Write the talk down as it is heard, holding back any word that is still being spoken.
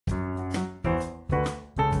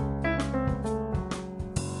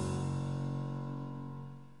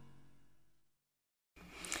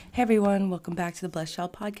Hey everyone, welcome back to the Blessed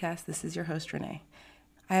Child Podcast. This is your host, Renee.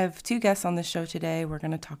 I have two guests on the show today. We're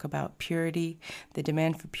going to talk about purity, the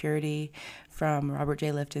demand for purity from Robert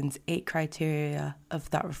J. Lifton's 8 criteria of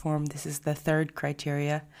thought reform. This is the third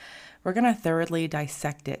criteria. We're going to thoroughly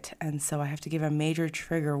dissect it, and so I have to give a major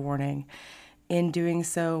trigger warning. In doing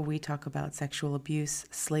so, we talk about sexual abuse,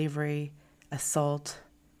 slavery, assault,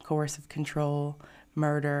 coercive control,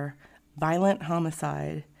 murder, violent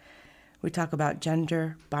homicide. We talk about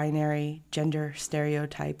gender, binary, gender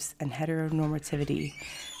stereotypes, and heteronormativity.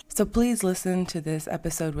 So please listen to this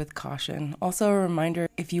episode with caution. Also, a reminder,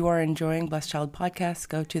 if you are enjoying Blessed Child Podcast,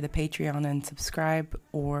 go to the Patreon and subscribe,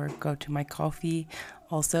 or go to my Ko-fi.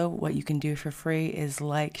 Also, what you can do for free is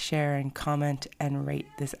like, share, and comment, and rate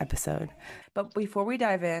this episode. But before we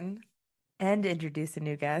dive in and introduce a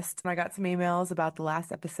new guest, I got some emails about the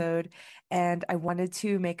last episode, and I wanted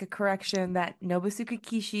to make a correction that Nobusuke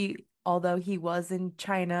Kishi, although he was in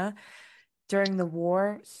China during the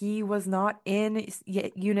war, he was not in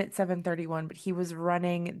Unit 731, but he was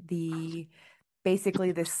running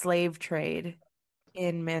basically the slave trade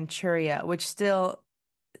in Manchuria, which still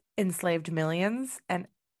enslaved millions and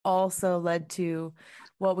also led to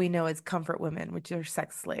what we know as comfort women, which are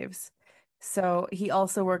sex slaves. So he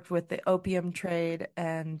also worked with the opium trade,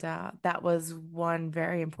 and that was one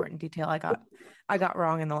very important detail I got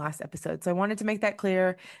wrong in the last episode. So I wanted to make that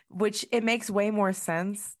clear, which it makes way more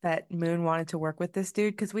sense that Moon wanted to work with this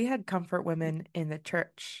dude because we had comfort women in the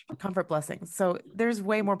church, comfort blessings. So there's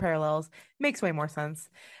way more parallels, makes way more sense.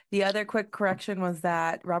 The other quick correction was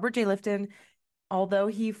that Robert J. Lifton, although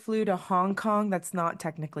he flew to Hong Kong, that's not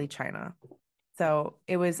technically China. So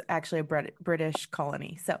it was actually a British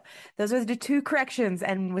colony. So those are the two corrections.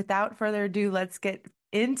 And without further ado, let's get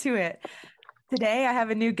into it. Today, I have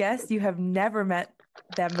a new guest. You have never met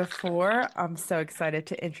them before. I'm so excited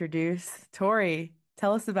to introduce Tori.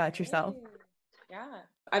 Tell us about yourself. Hey. Yeah,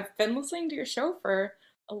 I've been listening to your show for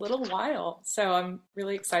a little while, so I'm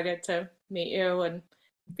really excited to meet you and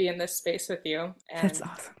be in this space with you. That's And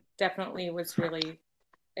awesome. definitely was really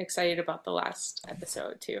excited about the last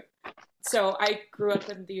episode too. So I grew up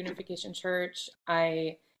in the Unification Church.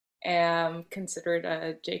 I am considered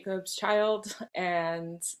a Jacob's child,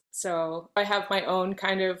 and so I have my own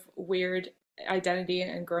kind of weird identity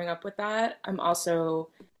and growing up with that. I'm also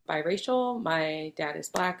biracial. My dad is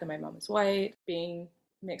black and my mom is white. Being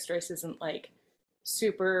mixed race isn't like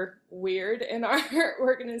super weird in our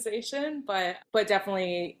organization, but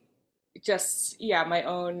definitely just yeah, my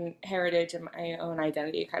own heritage and my own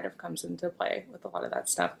identity kind of comes into play with a lot of that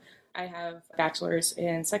stuff. I have a bachelor's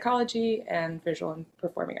in psychology and visual and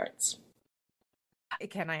performing arts.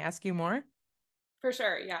 Can I ask you more? For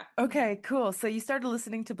sure, yeah. Okay, cool. So you started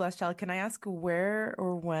listening to Blessed Child. Can I ask where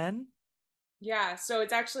or when? Yeah, so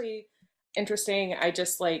it's actually interesting. I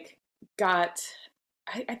just like got,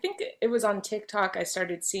 I think it was on TikTok. I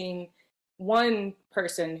started seeing one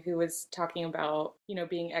person who was talking about,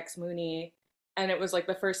 being ex Mooney. And it was like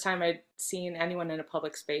the first time I'd seen anyone in a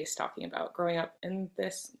public space talking about growing up in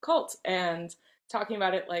this cult and talking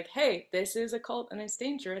about it like, hey, this is a cult and it's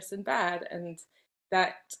dangerous and bad. And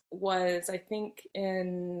that was, I think,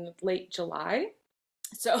 in late July.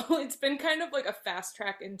 So it's been kind of like a fast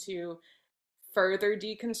track into further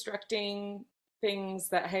deconstructing things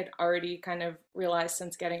that I had already kind of realized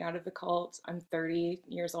since getting out of the cult. I'm 30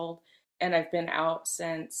 years old and I've been out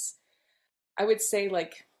since, I would say,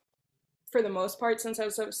 like, for the most part since I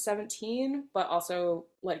was 17, but also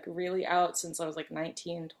like really out since I was like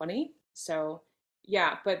 19, 20. So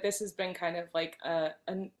yeah, but this has been kind of like I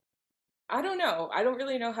don't know. I don't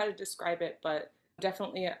really know how to describe it, but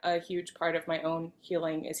definitely a huge part of my own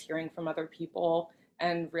healing is hearing from other people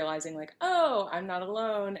and realizing like, oh, I'm not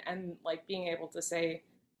alone, and like being able to say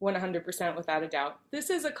 100% without a doubt, this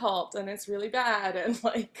is a cult and it's really bad and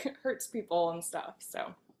like hurts people and stuff.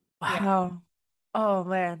 So, yeah. Wow. Oh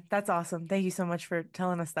man, that's awesome. Thank you so much for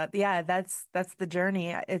telling us that. Yeah, that's the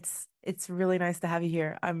journey. It's really nice to have you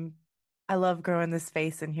here. I love growing this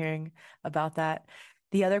space and hearing about that.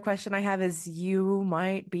 The other question I have is you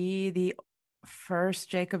might be the first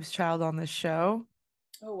Jacob's child on this show.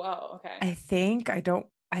 Oh, wow. Okay. I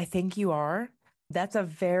think you are. That's a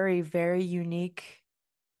very, very unique,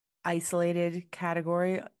 isolated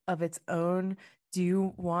category of its own. Do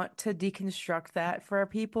you want to deconstruct that for our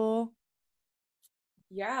people?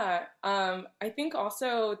 Yeah, I think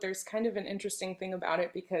also there's kind of an interesting thing about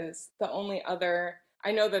it because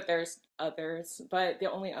I know that there's others, but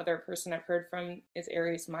the only other person I've heard from is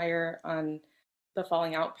Aries Meyer on the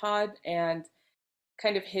Falling Out pod, and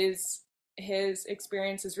kind of his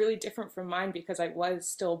experience is really different from mine because I was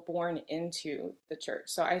still born into the church.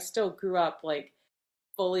 So I still grew up like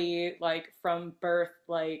fully like from birth,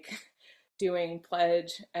 like doing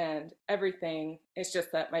pledge and everything. It's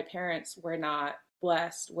just that my parents were not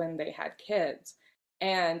blessed when they had kids.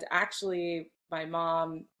 And actually, my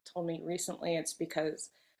mom told me recently it's because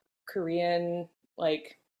Korean,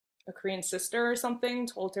 like a Korean sister or something,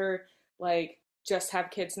 told her, like, just have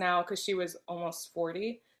kids now because she was almost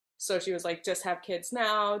 40. So she was like, just have kids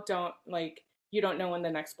now. Don't, like, you don't know when the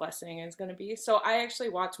next blessing is going to be. So I actually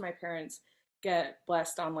watched my parents get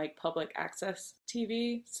blessed on like public access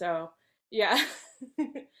TV. So yeah.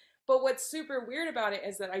 But what's super weird about it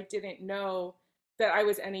is that I didn't know that I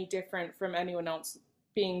was any different from anyone else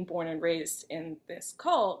being born and raised in this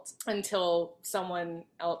cult until someone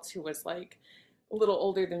else who was like a little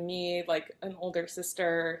older than me, like an older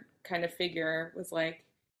sister kind of figure, was like,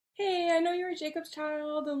 hey, I know you're a Jacob's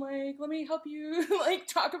child, and like, let me help you like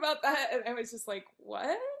talk about that. And I was just like,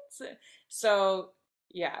 what? So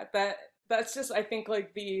yeah, that's just, I think,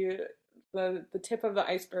 like the tip of the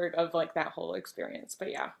iceberg of like that whole experience.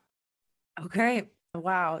 But yeah. Okay.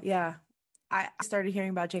 Wow. Yeah. I started hearing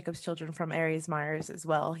about Jacob's Children from Aries Myers as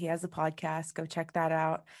well. He has a podcast. Go check that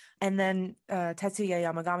out. And then Tetsuya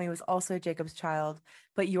Yamagami was also Jacob's child.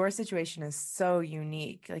 But your situation is so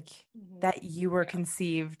unique, like that you were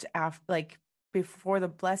conceived after, like before the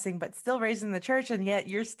blessing, but still raised in the church, and yet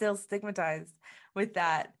you're still stigmatized with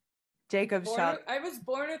that Jacob's child. I was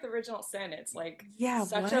born with original sin. It's like Yeah,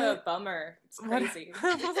 such what? a bummer. It's crazy.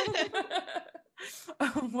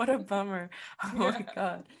 What a bummer. Oh my Yeah.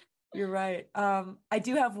 God. You're right. I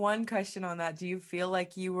do have one question on that. Do you feel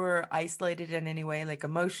like you were isolated in any way, like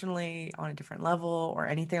emotionally on a different level or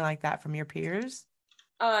anything like that from your peers?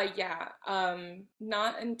 Yeah.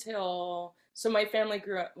 Not until, so my family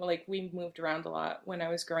grew up, like we moved around a lot when I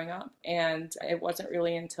was growing up, and it wasn't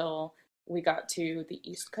really until we got to the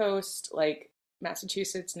East Coast, like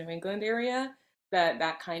Massachusetts, New England area, that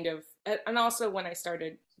that kind of, and also when I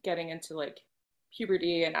started getting into like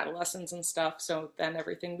puberty and adolescence and stuff, so then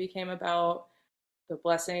everything became about the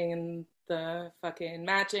blessing and the fucking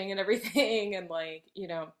matching and everything, and like,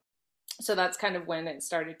 so that's kind of when it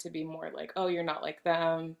started to be more like, oh, you're not like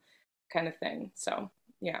them kind of thing. So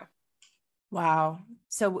yeah. Wow.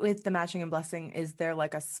 So with the matching and blessing, is there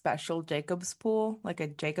like a special Jacob's pool, like a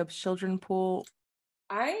Jacob's children pool?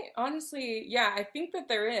 I honestly, yeah, I think that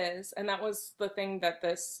there is. And that was the thing that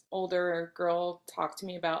this older girl talked to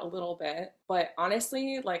me about a little bit. But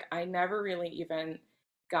honestly, like, I never really even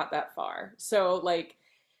got that far. So, like,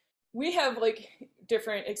 we have like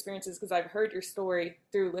different experiences because I've heard your story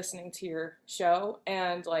through listening to your show.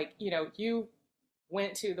 And, like, you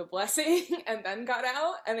went to the blessing and then got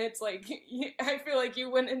out, and it's like I feel like you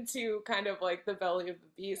went into kind of like the belly of the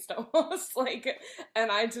beast almost, like. And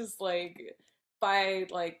I just like, by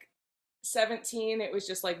like 17, it was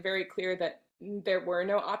just like very clear that there were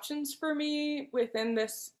no options for me within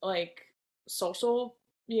this like social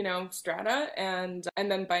strata. And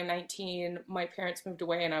then by 19 my parents moved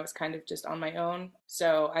away and I was kind of just on my own,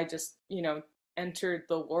 so I just entered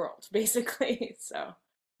the world basically. So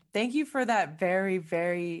Thank you for that very,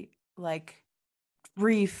 very like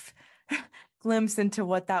brief glimpse into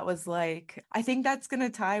what that was like. I think that's going to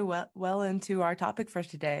tie well into our topic for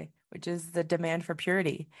today, which is the demand for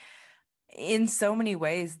purity. In so many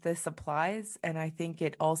ways, this applies, and I think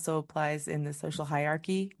it also applies in the social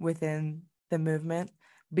hierarchy within the movement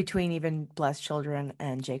between even blessed children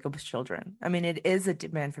and Jacob's children. I mean, it is a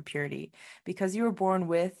demand for purity because you were born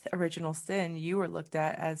with original sin. You were looked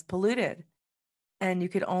at as polluted, and you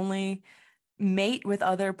could only mate with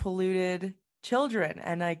other polluted children.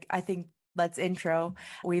 And I think let's intro.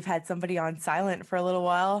 We've had somebody on silent for a little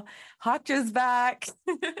while. Hakja's back.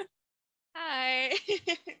 Hi.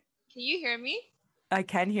 Can you hear me? I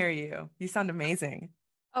can hear you. You sound amazing.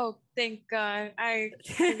 Oh, thank God. I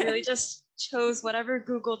really just chose whatever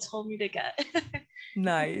Google told me to get.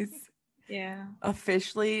 Nice. Yeah.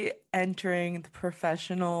 Officially entering the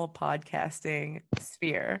professional podcasting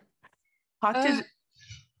sphere. Hakja,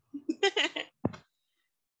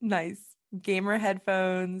 nice. Gamer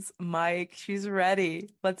headphones, mic. She's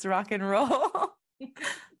ready. Let's rock and roll.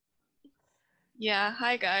 Yeah,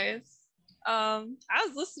 hi guys. I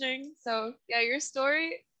was listening, so yeah, your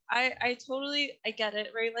story, I totally I get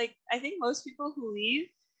it, right? Like I think most people who leave,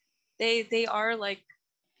 they are like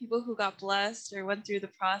people who got blessed or went through the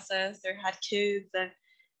process or had kids and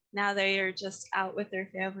now they are just out with their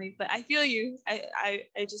family. But I feel you. I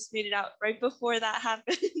just made it out right before that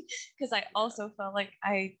happened because I also felt like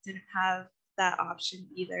I didn't have that option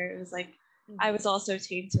either. It was like I was also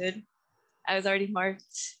tainted. I was already marked.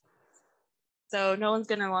 So no one's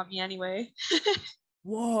gonna want me anyway.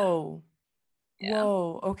 Whoa. Yeah.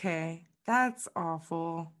 Whoa. Okay. That's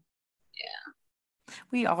awful. Yeah.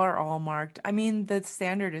 We are all marked. I mean, the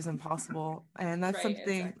standard is impossible. And that's Right,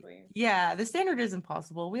 something, exactly. yeah, the standard is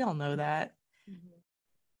impossible. We all know that. Mm-hmm.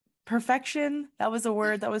 Perfection, that was a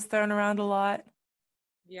word that was thrown around a lot.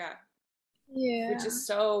 Yeah, which Yeah. is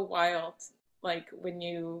so wild. Like when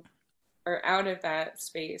you are out of that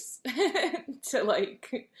space to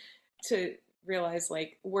to realize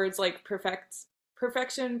like words like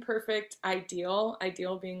perfection, perfect, ideal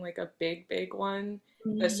being like a big one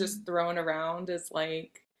that's just Mhm. thrown around is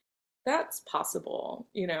like that's possible,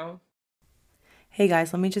 you know? Hey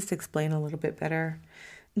guys, let me just explain a little bit better.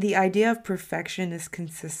 The idea of perfection is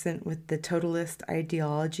consistent with the totalist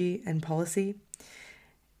ideology and policy,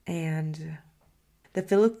 and the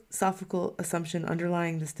philosophical assumption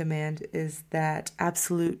underlying this demand is that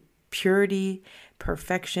absolute purity,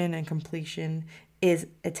 perfection, and completion is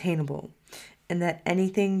attainable, and that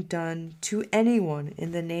anything done to anyone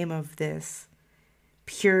in the name of this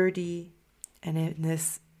purity and in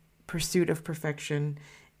this pursuit of perfection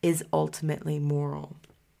is ultimately moral.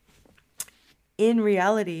 In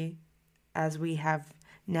reality, as we have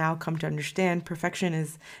now come to understand, perfection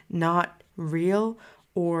is not real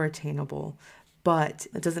or attainable, but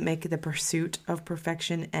it doesn't make the pursuit of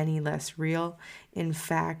perfection any less real. In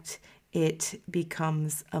fact, it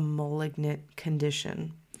becomes a malignant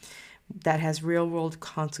condition that has real world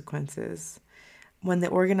consequences. When the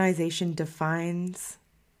organization defines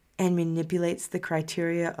and manipulates the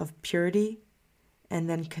criteria of purity and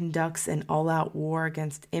then conducts an all out war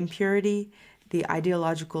against impurity, the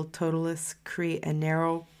ideological totalists create a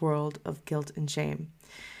narrow world of guilt and shame.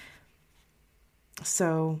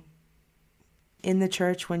 So, in the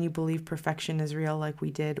church, when you believe perfection is real, like we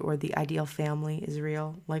did, or the ideal family is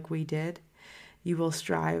real, like we did, you will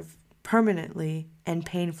strive permanently and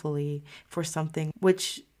painfully for something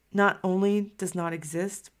which not only does not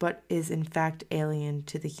exist, but is in fact alien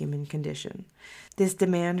to the human condition. This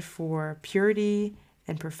demand for purity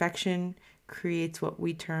and perfection creates what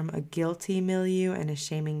we term a guilty milieu and a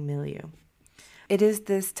shaming milieu. It is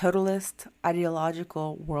this totalist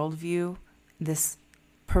ideological worldview, this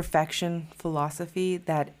perfection philosophy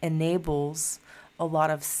that enables a lot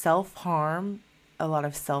of self-harm, a lot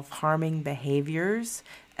of self-harming behaviors,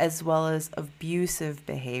 as well as abusive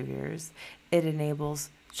behaviors. It enables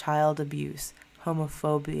child abuse,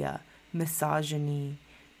 homophobia, misogyny.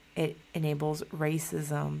 It enables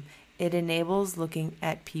racism. It enables looking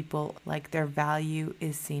at people like their value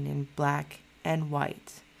is seen in black and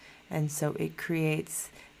white. And so it creates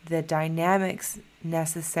the dynamics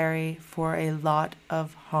necessary for a lot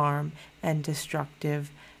of harm and destructive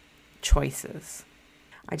choices.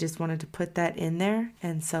 I just wanted to put that in there.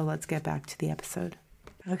 And so let's get back to the episode.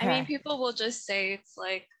 I mean, Okay. people will just say it's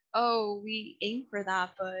like, oh, we aim for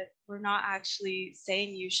that, but we're not actually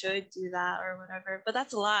saying you should do that or whatever. But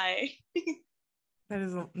that's a lie. That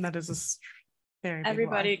is a very big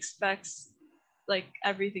Everybody lie. expects like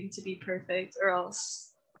everything to be perfect, or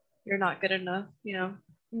else you're not good enough, you know.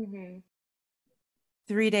 Mm-hmm.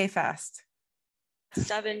 3-day fast.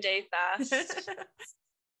 7-day fast.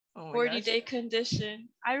 Oh my 40-day condition.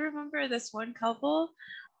 I remember this one couple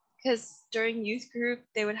because during youth group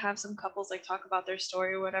they would have some couples like talk about their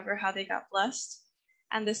story or whatever, how they got blessed.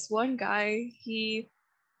 And this one guy, he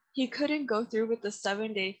couldn't go through with the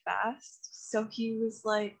 7-day fast, so he was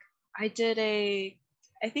like, I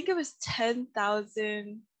think it was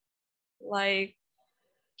 10,000 like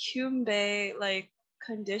Kumbe like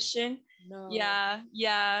condition. No.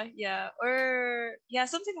 Yeah. Or yeah,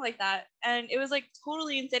 something like that. And it was like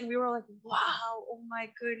totally insane. We were like, wow, oh my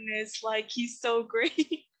goodness, like he's so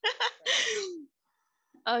great.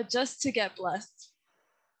 Just to get blessed.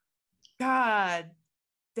 God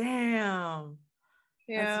damn.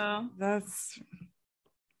 Yeah. That's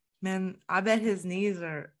man, I bet his knees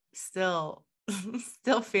are still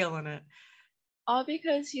still feeling it. All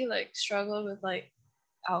because he like struggled with like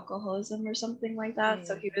alcoholism or something like that.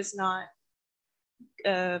 So he was not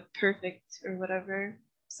perfect or whatever.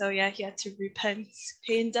 So yeah, he had to repent,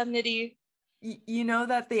 pay indemnity. You know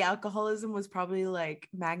that the alcoholism was probably like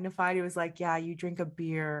magnified. It was like, yeah, you drink a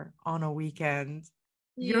beer on a weekend.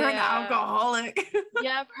 You're an alcoholic.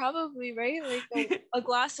 Yeah, probably, right? Like a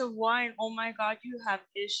glass of wine. Oh my God, you have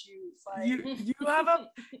issues. Like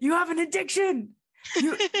you have an addiction.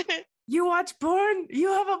 You watch porn. You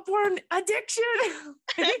have a porn addiction.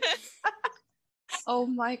 oh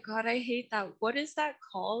my God, I hate that. What is that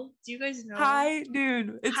called? Do you guys know? High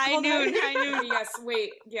noon. It's High called noon. High noon. Yes,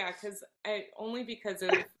 wait, yeah, because only because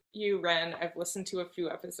of you, Ren, I've listened to a few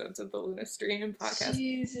episodes of the Luna Stream podcast.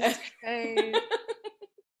 Jesus Christ.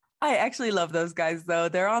 I actually love those guys though.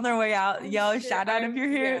 They're on their way out. Yo, Shit, shout out if you're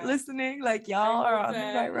here yeah. listening. Like I y'all are hope on the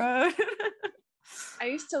that- right road. I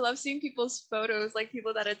used to love seeing people's photos, like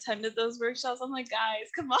people that attended those workshops. I'm like, guys,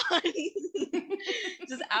 come on.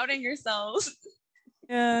 Just outing yourselves.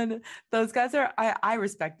 And those guys are I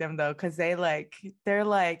respect them though, because they're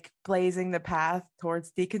like blazing the path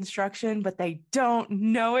towards deconstruction, but they don't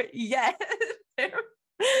know it yet.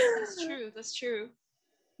 That's true. That's true.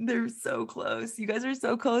 They're so close. You guys are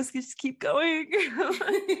so close. Just keep going.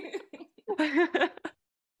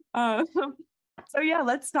 um, so yeah,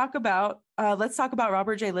 let's talk about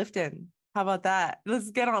Robert J. Lifton. How about that? Let's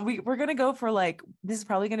get on. We're gonna go for like, this is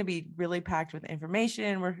probably gonna be really packed with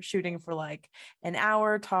information. We're shooting for like an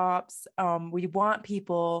hour tops. We want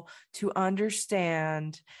people to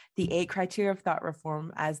understand the 8 criteria of thought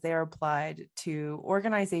reform as they are applied to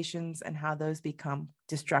organizations and how those become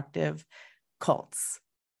destructive cults.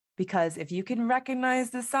 Because if you can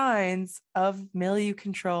recognize the signs of milieu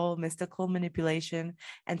control, mystical manipulation,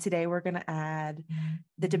 and today we're going to add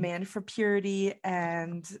the demand for purity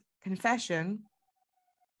and confession.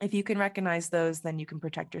 If you can recognize those, then you can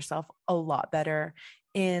protect yourself a lot better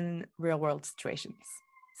in real world situations.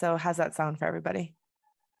 So how's that sound for everybody?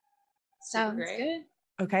 Sounds great.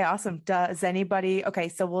 good. Okay, awesome. Does anybody, okay,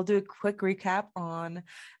 so we'll do a quick recap on,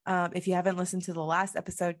 if you haven't listened to the last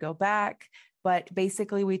episode, go back. But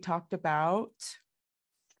basically we talked about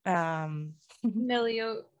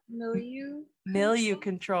Milieu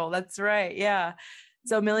control. That's right. Yeah.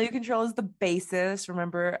 So milieu control is the basis.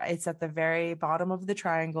 Remember, it's at the very bottom of the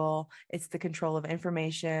triangle. It's the control of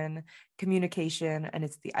information, communication, and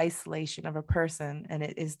it's the isolation of a person. And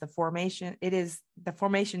it is the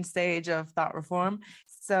formation stage of thought reform.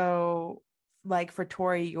 So like for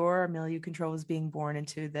Tori, your milieu control is being born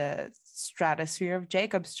into the stratosphere of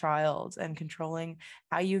Jacob's child and controlling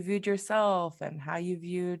how you viewed yourself and how you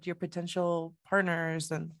viewed your potential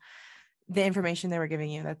partners and the information they were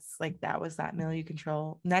giving you. That was that milieu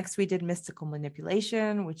control. Next, we did mystical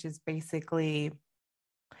manipulation, which is basically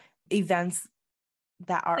events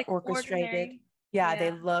that are like orchestrated. ordinary. Yeah,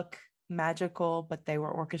 they look magical, but they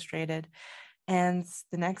were orchestrated. And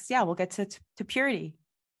the next, we'll get to purity.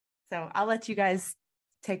 So I'll let you guys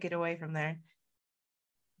take it away from there.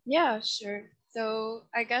 Yeah, sure. So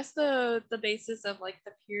I guess the basis of like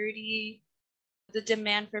the purity, the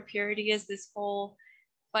demand for purity is this whole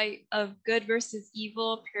fight of good versus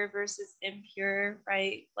evil, pure versus impure,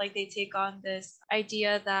 right? Like they take on this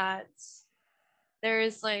idea that there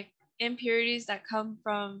is like impurities that come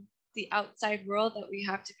from the outside world that we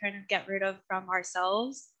have to kind of get rid of from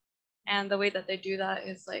ourselves. And the way that they do that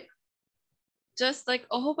is like just like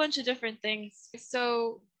a whole bunch of different things.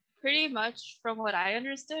 So pretty much from what I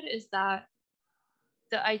understood is that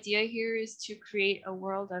the idea here is to create a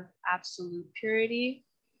world of absolute purity,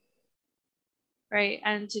 right?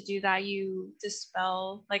 And to do that, you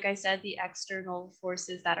dispel, like I said, the external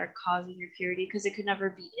forces that are causing your purity, because it could never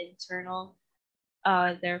be internal.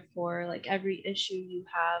 Therefore, like every issue you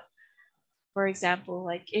have, for example,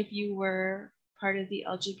 like if you were part of the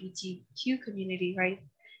LGBTQ community, right?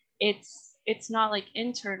 It's not like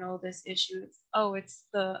internal, this issue. It's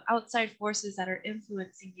the outside forces that are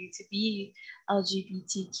influencing you to be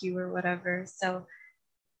LGBTQ or whatever. So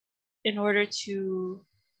in order to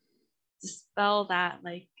dispel that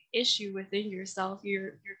like issue within yourself,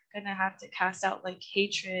 you're gonna have to cast out like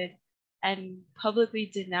hatred and publicly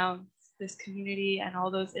denounce this community and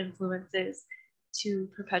all those influences to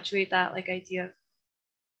perpetuate that like idea,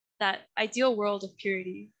 that ideal world of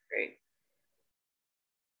purity, right?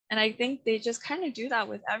 And I think they just kind of do that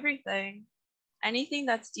with everything. Anything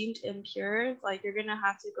that's deemed impure, like you're gonna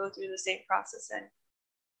have to go through the same process and,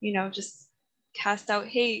 just cast out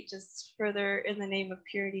hate just further in the name of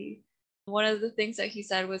purity. One of the things that he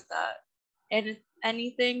said was that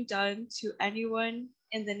anything done to anyone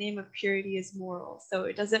in the name of purity is moral. So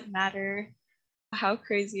it doesn't matter how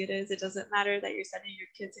crazy it is. It doesn't matter that you're sending your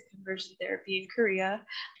kids to conversion therapy in Korea.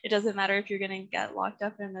 It doesn't matter if you're going to get locked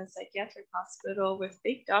up in a psychiatric hospital with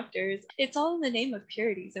fake doctors. It's all in the name of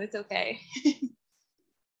purity, so it's okay.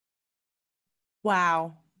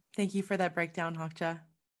 Wow. Thank you for that breakdown, Hokja.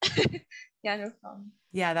 Yeah, no problem.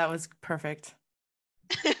 Yeah, that was perfect.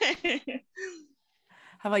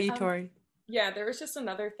 How about you, Tori? Yeah, there was just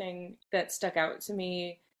another thing that stuck out to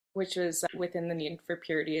me, which was within the need for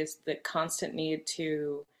purity, is the constant need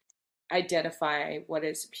to identify what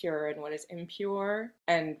is pure and what is impure,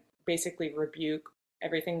 and basically rebuke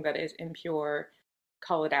everything that is impure,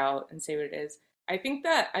 call it out and say what it is. I think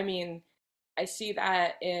that, I see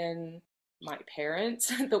that in my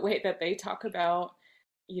parents, the way that they talk about,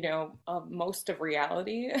 most of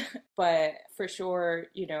reality. But for sure,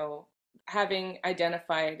 having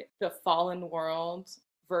identified the fallen world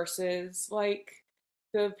versus like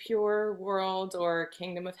the pure world or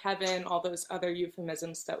kingdom of heaven, all those other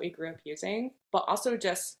euphemisms that we grew up using, but also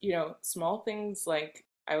just, small things like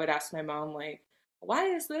I would ask my mom, like, why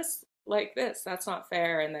is this like this? That's not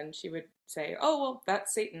fair. And then she would say, oh, well,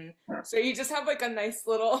 that's Satan. So you just have like a nice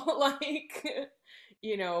little, like,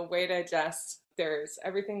 way to just, there's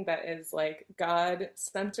everything that is like God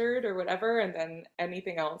centered or whatever, and then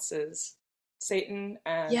anything else is Satan.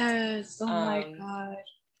 And Yes. Oh my um, God.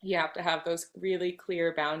 you have to have those really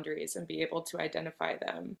clear boundaries and be able to identify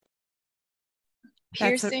them.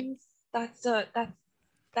 That's a Piercings, that's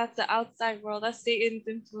the outside world. That's Satan's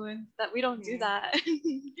influence. That we don't do Mm-hmm. that.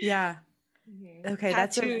 yeah. Mm-hmm. Okay,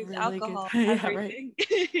 that's a Tattoos, really good. alcohol, Yeah, right.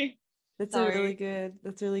 everything. That's a really Sorry. good.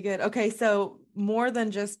 That's really good. Okay, so more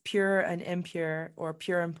than just pure and impure or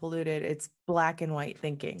pure and polluted, it's black and white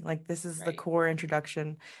thinking. Like this is the Right. core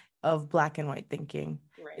introduction of black and white thinking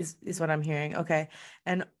Right. is what I'm hearing. Okay.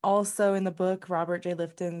 And also in the book, Robert J.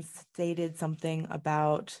 Lifton stated something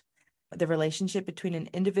about the relationship between an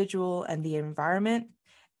individual and the environment,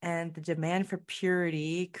 and the demand for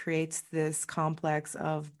purity creates this complex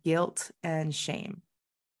of guilt and shame.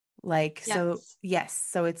 Like, so Yes. yes,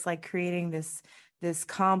 so it's like creating this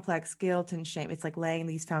complex guilt and shame. It's like laying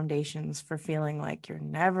these foundations for feeling like you're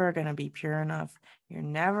never going to be pure enough, you're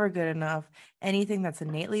never good enough. Anything that's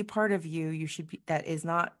innately part of you, you should be, that is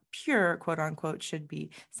not pure, quote unquote, should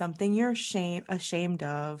be something you're ashamed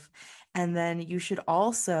of. And then you should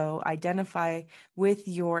also identify with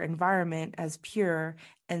your environment as pure,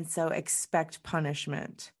 and so expect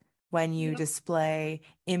punishment when you Yep. display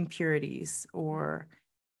impurities or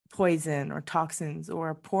poison or toxins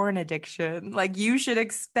or porn addiction. Like you should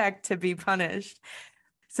expect to be punished.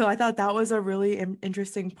 So I thought that was a really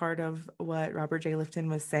interesting part of what Robert J. Lifton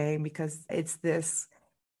was saying, because it's this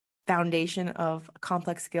foundation of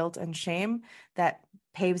complex guilt and shame that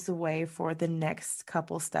paves the way for the next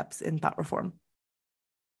couple steps in thought reform.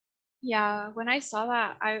 Yeah, when I saw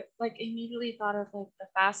that, I like immediately thought of like the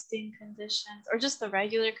fasting conditions or just the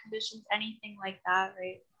regular conditions, anything like that,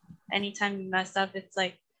 right? Anytime you mess up, it's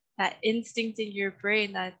like that instinct in your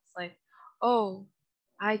brain that's like, oh,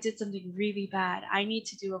 I did something really bad. I need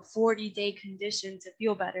to do a 40-day condition to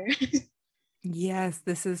feel better. Yes,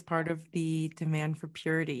 this is part of the demand for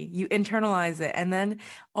purity. You internalize it, and then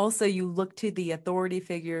also you look to the authority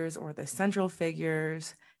figures or the central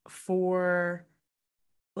figures for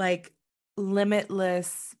like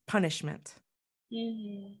limitless punishment,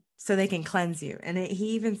 Mm-hmm. so they can cleanse you. And he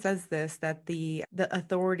even says this, that the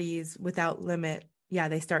authorities without limit, yeah,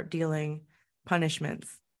 they start dealing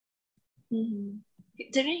punishments. Mm-hmm.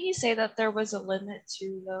 Didn't he say that there was a limit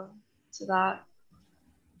to that?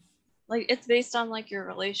 Like it's based on like your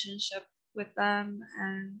relationship with them,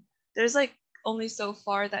 and there's like only so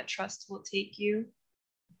far that trust will take you.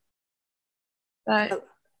 But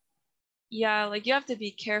yeah, like you have to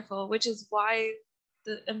be careful, which is why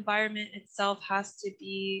the environment itself has to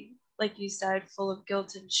be, like you said, full of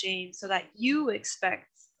guilt and shame, so that you're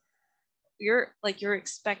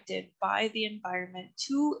expected by the environment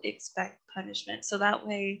to expect punishment. So that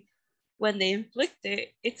way when they inflict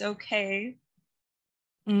it, it's okay.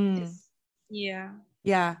 Mm, Yeah.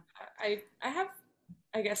 yeah. I have,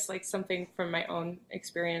 I guess, like something from my own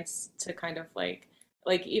experience to kind of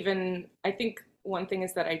even I think one thing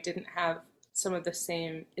is that I didn't have some of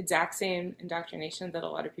the exact same indoctrination that a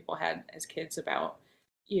lot of people had as kids about,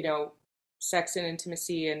 you know, sex and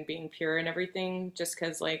intimacy and being pure and everything, just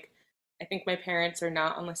because like I think my parents are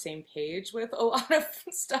not on the same page with a lot of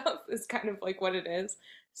stuff is kind of like what it is.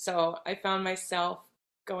 So I found myself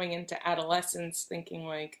going into adolescence thinking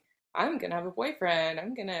like, I'm gonna have a boyfriend,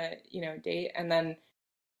 I'm gonna, date, and then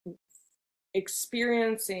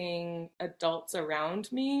experiencing adults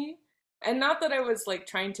around me. And not that I was like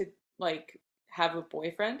trying to like have a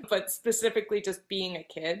boyfriend, but specifically just being a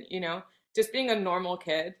kid, just being a normal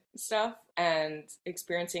kid stuff, and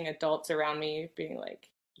experiencing adults around me being like,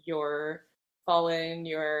 you're fallen,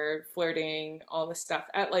 you're flirting, all this stuff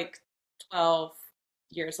at like 12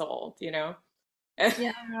 years old, Yeah.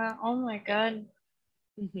 Oh my God.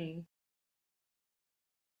 hmm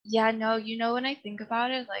Yeah, no, when I think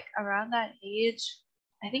about it, like around that age,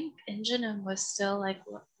 I think Injanum was still like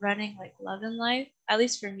running like Love and Life. At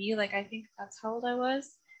least for me, like I think that's how old I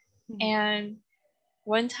was. And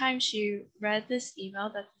one time she read this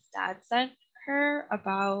email that his dad sent her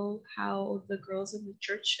about how the girls in the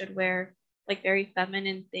church should wear like very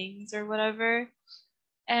feminine things or whatever.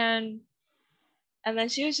 And and then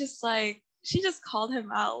she was just like, she just called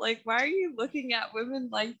him out. Like, why are you looking at women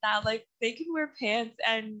like that? Like, they can wear pants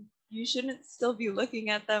and you shouldn't still be looking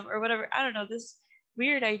at them or whatever. I don't know, this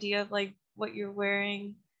weird idea of like what you're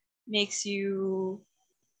wearing makes you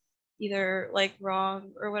either like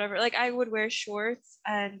wrong or whatever. Like, I would wear shorts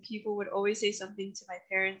and people would always say something to my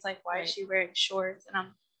parents like, why is she wearing shorts?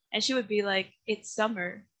 And she would be like, it's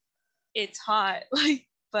summer, it's hot. Like,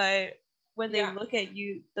 but when they look at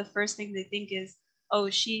you, the first thing they think is, oh,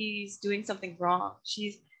 she's doing something wrong.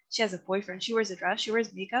 She has a boyfriend, she wears a dress, she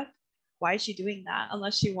wears makeup, why is she doing that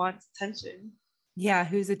unless she wants attention? Yeah,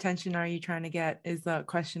 whose attention are you trying to get is the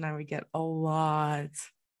question I would get a lot.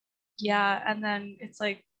 Yeah, and then it's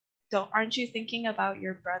like, aren't you thinking about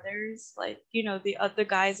your brothers? Like, you know, the other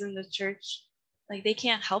guys in the church, like they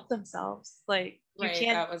can't help themselves. Like, you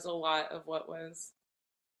can't. That was a lot of what was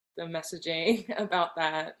the messaging about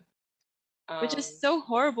that. Which is so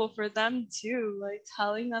horrible for them too, like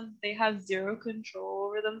telling them they have zero control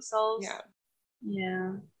over themselves.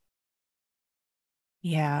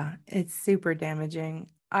 Yeah, it's super damaging.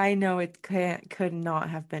 I know it could not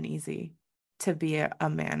have been easy to be a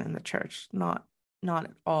man in the church. Not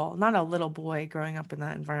at all. Not a little boy growing up in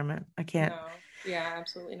that environment. I can't. No. Yeah,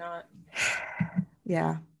 absolutely not.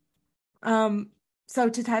 Yeah. So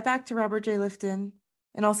to tie back to Robert J. Lifton,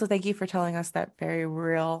 and also thank you for telling us that very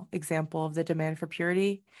real example of the demand for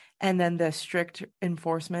purity and then the strict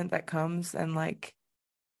enforcement that comes and like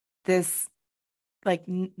this, like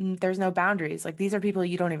there's no boundaries. Like these are people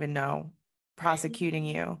you don't even know prosecuting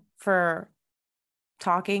you for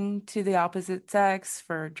talking to the opposite sex,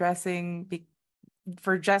 for dressing,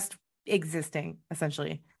 for just existing,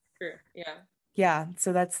 essentially. True. Yeah. Yeah,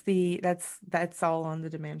 so that's all on the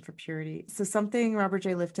demand for purity. So something Robert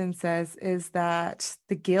J. Lifton says is that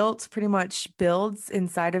the guilt pretty much builds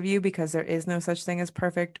inside of you because there is no such thing as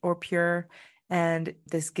perfect or pure. And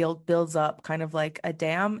this guilt builds up kind of like a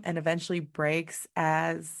dam and eventually breaks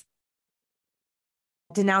as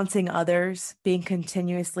denouncing others, being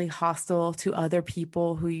continuously hostile to other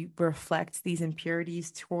people who reflect these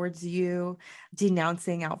impurities towards you,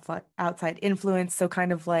 denouncing outside influence. So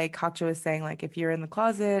kind of like Hacho was saying, like if you're in the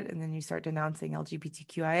closet and then you start denouncing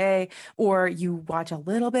LGBTQIA, or you watch a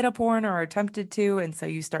little bit of porn or are tempted to, and so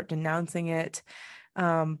you start denouncing it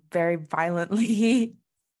very violently.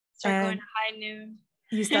 Start going to high noon.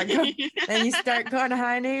 You start going to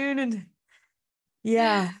high noon and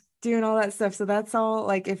doing all that stuff. So that's all,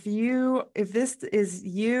 like if this is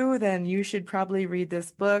you, then you should probably read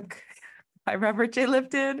this book by Robert J.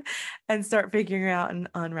 Lifton and start figuring out and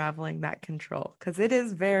unraveling that control, because it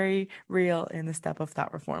is very real in the Step of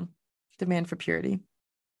Thought Reform, demand for purity.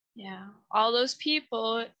 Yeah, all those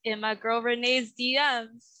people in my girl Renee's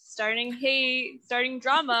DMs starting hate, starting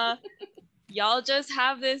drama. Y'all just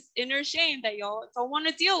have this inner shame that y'all don't want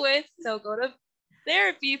to deal with, so go to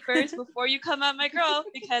therapy first before you come at my girl,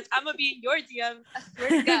 because I'm gonna be in your DM. I swear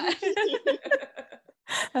to God.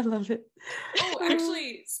 I love it. Oh,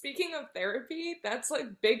 actually, speaking of therapy, that's like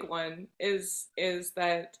big one is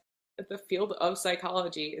that the field of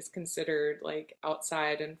psychology is considered like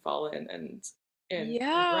outside and fallen and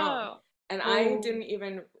wrong. And I didn't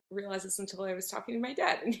even realize this until I was talking to my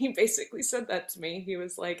dad, and he basically said that to me. He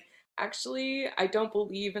was like, actually, I don't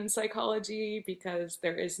believe in psychology because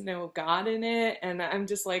there is no God in it. And I'm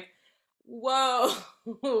just like, whoa,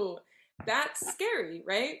 that's scary,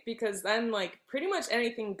 right? Because then like pretty much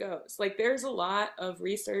anything goes. Like there's a lot of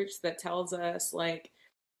research that tells us like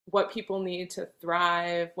what people need to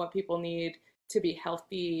thrive, what people need to be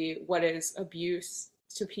healthy, what is abuse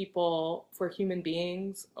to people for human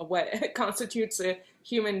beings, what constitutes a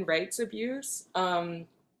human rights abuse.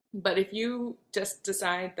 But if you just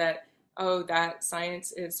decide that, oh, that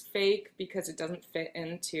science is fake because it doesn't fit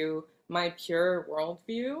into my pure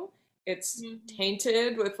worldview, it's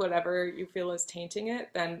tainted with whatever you feel is tainting it,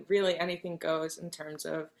 then really anything goes in terms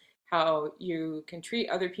of how you can treat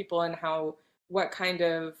other people and what kind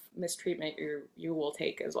of mistreatment you will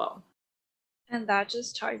take as well. And that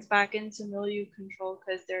just ties back into milieu control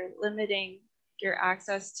because they're limiting your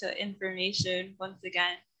access to information once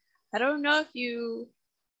again. I don't know if you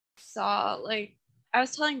saw, like, I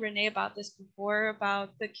was telling Renee about this before,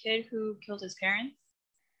 about the kid who killed his parents.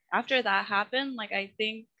 After that happened, like, I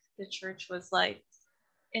think the church was like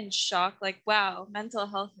in shock, like, wow, mental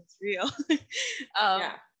health is real.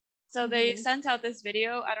 So they sent out this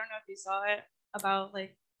video, I don't know if you saw it, about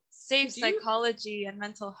like safe psychology and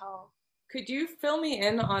mental health. Could you fill me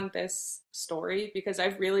in on this story? Because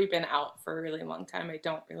I've really been out for a really long time. I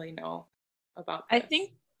don't really know about this. I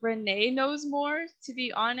think Renee knows more, to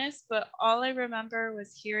be honest, but all I remember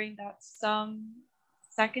was hearing that some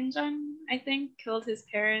second gen, I think, killed his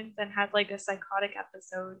parents and had like a psychotic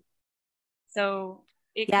episode. So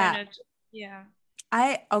it Yeah. kind of, yeah.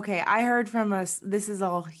 I heard from us, this is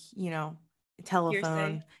all,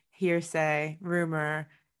 telephone, hearsay, rumor.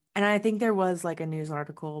 And I think there was like a news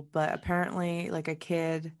article, but apparently like a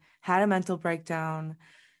kid had a mental breakdown,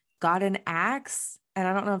 got an axe, and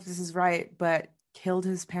I don't know if this is right, but killed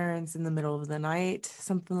his parents in the middle of the night,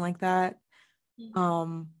 something like that.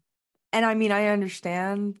 Mhm. And I mean, I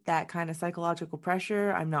understand that kind of psychological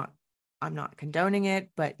pressure. I'm not condoning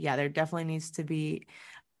it, but yeah, there definitely needs to be,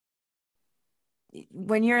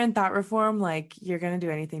 when you're in thought reform, like you're gonna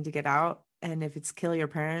do anything to get out. And if it's kill your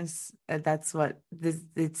parents, that's what this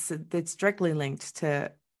it's directly linked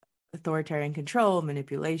to authoritarian control,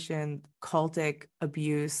 manipulation, cultic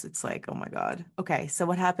abuse. It's like, oh my God. Okay, so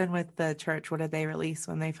what happened with the church? What did they release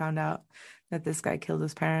when they found out that this guy killed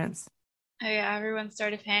his parents? Oh yeah, everyone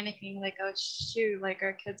started panicking, like, oh shoot, like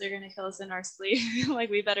our kids are gonna kill us in our sleep. Like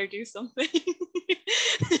we better do something.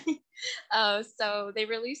 So they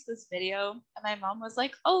released this video, and my mom was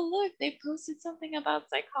like, "Oh look, they posted something about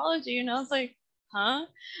psychology," and I was like, "Huh?"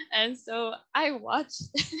 And so I watched.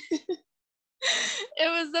 It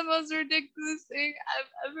was the most ridiculous thing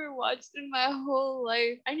I've ever watched in my whole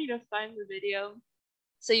life. I need to find the video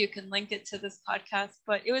so you can link it to this podcast.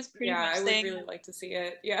 But it was pretty much I would saying, really like to see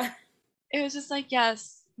it. Yeah. it was just like,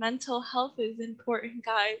 yes, mental health is important,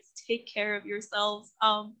 guys. Take care of yourselves.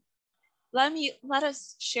 Let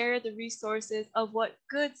us share the resources of what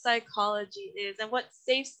good psychology is and what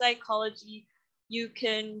safe psychology you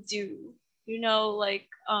can do. And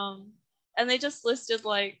they just listed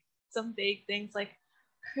like some vague things like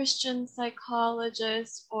Christian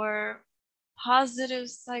psychologist or positive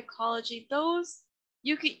psychology. Those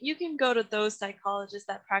you can go to those psychologists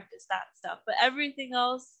that practice that stuff, but everything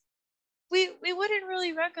else we wouldn't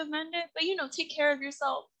really recommend it. But take care of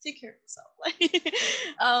yourself. Take care of yourself. Like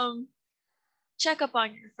check up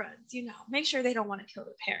on your friends. Make sure they don't want to kill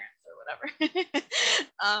their parents or whatever.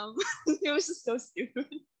 It was just so stupid.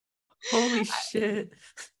 Holy shit.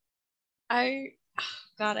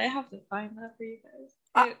 God, I have to find that for you guys.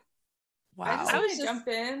 Wow. I just want to jump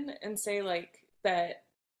in and say like that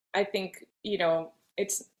I think,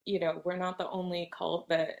 it's, we're not the only cult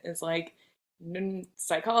that is like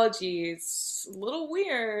psychology is a little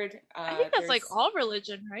weird. I think that's like all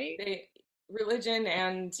religion, right? Religion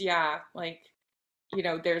and like,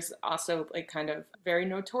 there's also like kind of very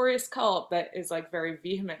notorious cult that is like very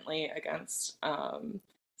vehemently against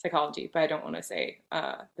psychology, but I don't want to say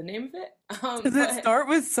the name of it. Does it start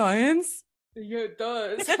with science? Yeah, it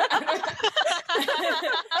does. I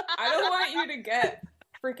don't want you to get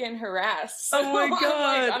freaking harassed. So oh my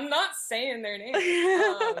God. I'm not saying their name.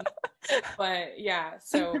 But yeah,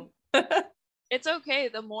 so it's okay.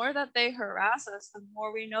 The more that they harass us, the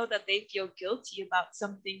more we know that they feel guilty about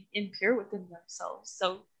something impure within themselves.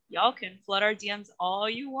 So y'all can flood our DMs all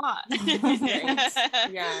you want.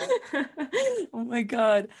 Yeah. Oh my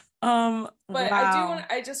God. But wow.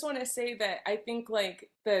 I just want to say that I think like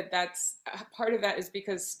that's part of that is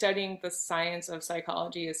because studying the science of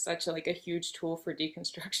psychology is such a huge tool for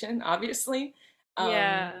deconstruction, obviously.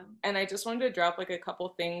 Yeah. And I just wanted to drop like a couple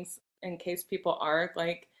things in case people are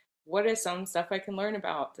like, what is some stuff I can learn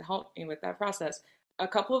about to help me with that process? A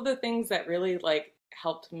couple of the things that really like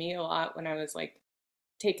helped me a lot when I was like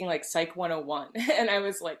taking like Psych 101 and I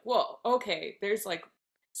was like, whoa, okay, there's like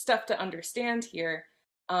stuff to understand here.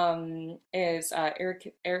 Is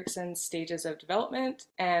Erikson's stages of development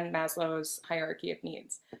and Maslow's hierarchy of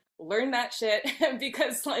needs. Learn that shit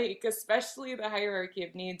because like, especially the hierarchy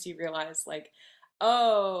of needs, you realize like,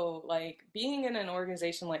 oh, like being in an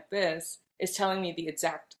organization like this is telling me the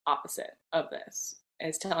exact opposite of this.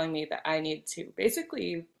 It's telling me that I need to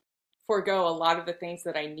basically forego a lot of the things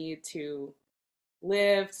that I need to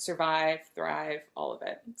live, survive, thrive, all of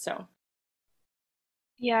it. So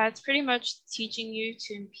yeah, it's pretty much teaching you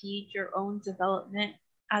to impede your own development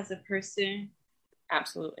as a person.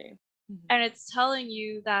 Absolutely. And it's telling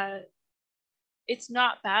you that it's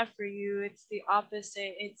not bad for you. It's the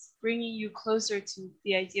opposite. It's bringing you closer to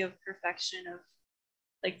the idea of perfection, of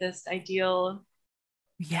like this ideal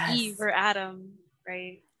Eve or Adam,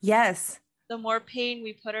 right? Yes. The more pain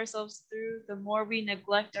we put ourselves through, the more we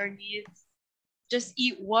neglect our needs. Just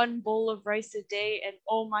eat one bowl of rice a day and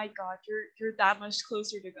oh my God, you're that much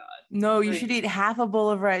closer to God. No, you should eat half a bowl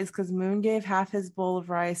of rice because Moon gave half his bowl of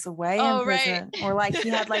rice away in prison. Right. Or like he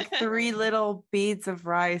had like 3 little beads of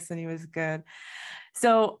rice and he was good.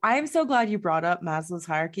 So I'm so glad you brought up Maslow's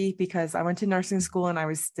hierarchy because I went to nursing school and I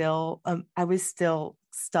was still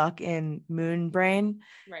stuck in moon brain.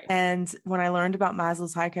 Right. And when I learned about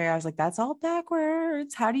Maslow's hierarchy, I was like, that's all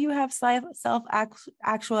backwards. How do you have self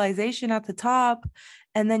actualization at the top?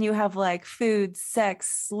 And then you have like food,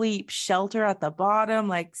 sex, sleep, shelter at the bottom.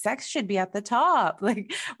 Like sex should be at the top.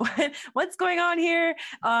 Like what's going on here?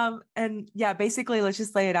 And yeah, basically let's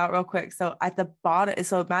just lay it out real quick. So at the bottom,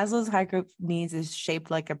 so Maslow's hierarchy of needs is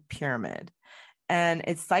shaped like a pyramid. And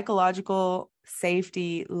it's psychological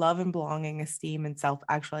safety, love and belonging, esteem, and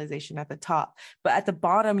self-actualization at the top. But at the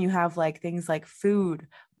bottom, you have like things like food,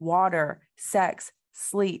 water, sex,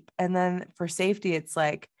 sleep. And then for safety, it's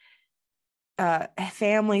like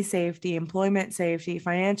family safety, employment safety,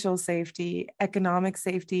 financial safety, economic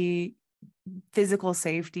safety, physical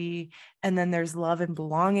safety. And then there's love and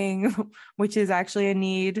belonging, which is actually a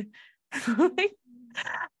need.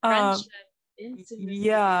 Friendship, intimacy.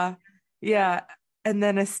 Yeah. And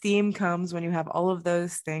then esteem comes when you have all of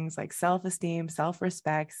those things like self-esteem,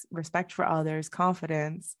 self-respect, respect for others,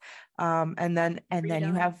 confidence. And then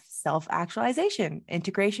you have self-actualization,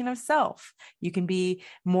 integration of self. You can be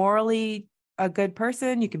morally a good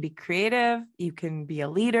person. You can be creative. You can be a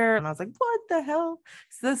leader. And I was like, what the hell?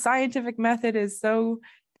 So the scientific method is so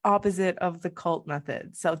opposite of the cult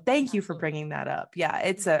method. So thank you for bringing that up. Yeah,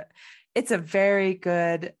 it's a very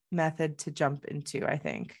good method to jump into, I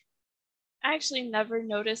think. I actually never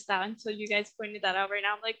noticed that until you guys pointed that out right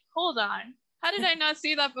now. I'm like, hold on. How did I not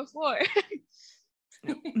see that before?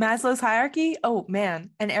 Maslow's hierarchy? Oh man.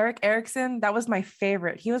 And Erik Erikson, that was my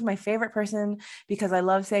favorite. He was my favorite person because I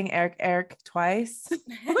love saying Eric twice.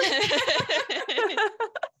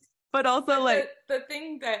 But also like the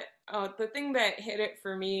thing that hit it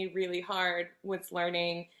for me really hard was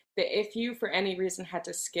learning that if you for any reason had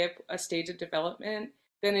to skip a stage of development,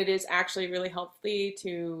 then it is actually really healthy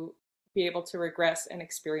to be able to regress and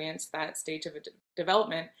experience that stage of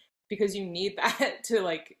development because you need that to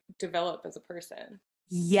like develop as a person.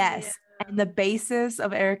 Yes. Yeah. And the basis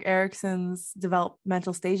of Erik Erikson's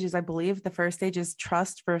developmental stages, I believe the first stage is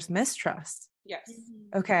trust versus mistrust. Yes.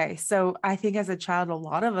 Okay. So I think as a child, a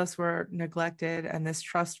lot of us were neglected, and this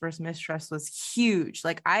trust versus mistrust was huge.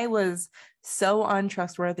 Like I was so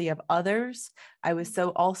untrustworthy of others. I was so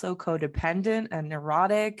also codependent and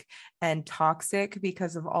neurotic and toxic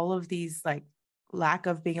because of all of these like lack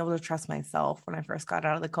of being able to trust myself when I first got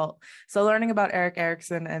out of the cult. So learning about Erik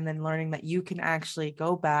Erikson and then learning that you can actually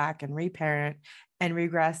go back and reparent and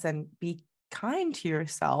regress and be kind to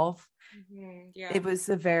yourself. Yeah. It was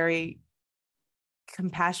a very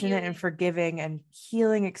compassionate and forgiving and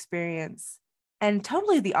healing experience, and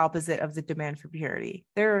totally the opposite of the demand for purity.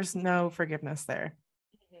 There's no forgiveness there.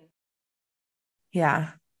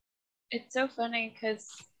 Yeah. It's so funny because,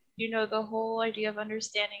 the whole idea of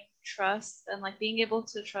understanding trust and like being able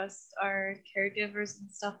to trust our caregivers and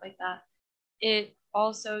stuff like that, it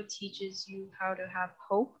also teaches you how to have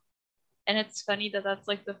hope. And it's funny that that's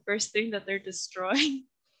like the first thing that they're destroying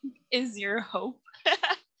is your hope.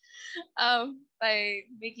 By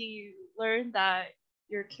making you learn that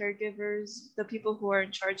your caregivers, the people who are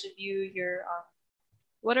in charge of you, your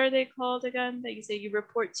what are they called again? That you say you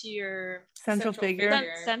report to your central figure, right?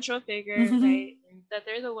 That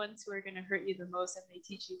they're the ones who are going to hurt you the most, and they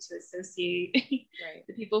teach you to associate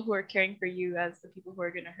the people who are caring for you as the people who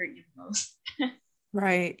are going to hurt you the most.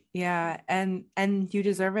 Right. Yeah. And you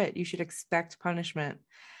deserve it. You should expect punishment.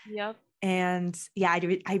 Yep. And yeah,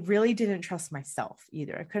 I really didn't trust myself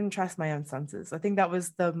either. I couldn't trust my own senses. I think that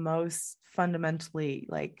was the most fundamentally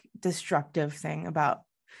like destructive thing about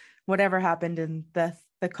whatever happened in the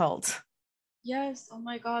cult. Yes. Oh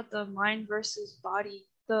my God. The mind versus body,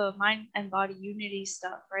 the mind and body unity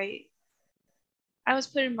stuff, right? I was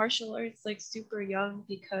put in martial arts like super young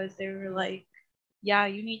because they were like, yeah,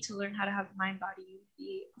 you need to learn how to have mind body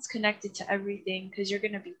unity. It's connected to everything because you're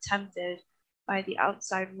going to be tempted by the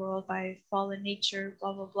outside world, by fallen nature,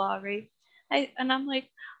 blah, blah, blah, right? And I'm like,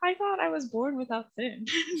 I thought I was born without sin.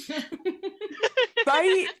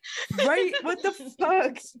 Right? What the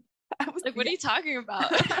fuck? Like, what are you talking about?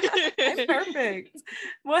 I'm perfect.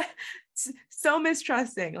 What? So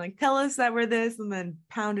mistrusting. Like, tell us that we're this and then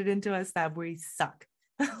pound it into us that we suck.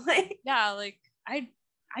 Yeah, like, I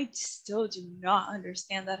still do not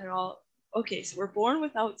understand that at all. Okay, so we're born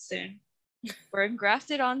without sin. We're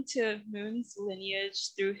engrafted onto Moon's lineage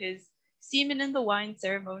through his semen in the wine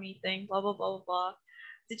ceremony thing, blah, blah, blah, blah, blah.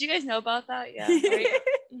 Did you guys know about that? Yeah, right?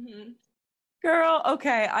 Girl,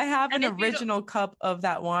 okay. I have an original cup of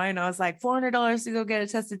that wine. I was like, $400 to go get it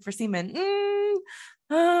tested for semen.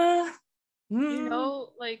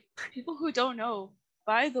 Like, people who don't know,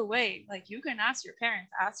 by the way, like, you can ask your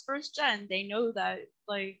parents, ask first gen. They know that,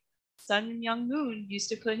 like, Sun Myung Moon used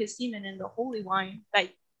to put his semen in the holy wine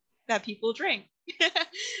that people drink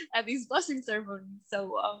at these blessing ceremonies.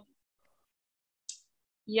 So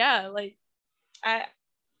yeah, like I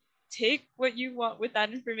take what you want with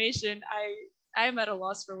that information. I'm at a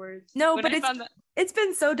loss for words. No, When but I found it's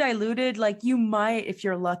been so diluted. Like you might, if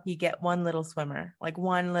you're lucky, get one little swimmer, like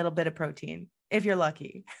one little bit of protein, if you're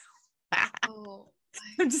lucky. oh,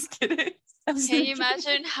 I'm just kidding. can you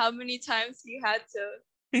imagine how many times he had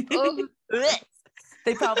to? Oh,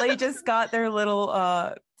 They probably just got their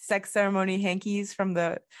little sex ceremony hankies from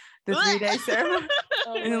the 3-day ceremony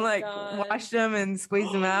Oh and my like God. washed them and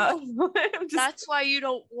squeezed them out. that's why you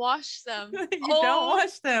don't wash them. You don't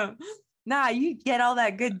wash them. Nah, you get all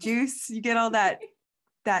that good juice. You get all that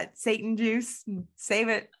Satan juice and save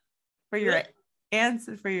it for your ants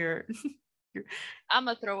and for your I'm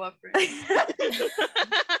gonna throw up right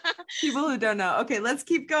people who don't know. Okay, let's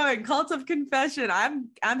keep going. Cult of confession. I'm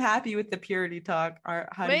happy with the purity talk.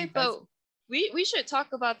 Wait, but we should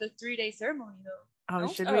talk about the 3-day ceremony though. Oh, No?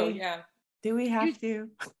 should Oh we? yeah. Do we have to?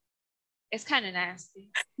 It's kind of nasty.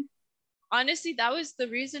 Honestly, that was the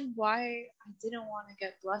reason why I didn't want to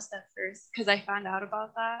get blessed at first, because I found out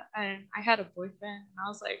about that and I had a boyfriend and I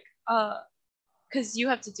was like, because you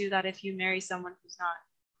have to do that if you marry someone who's not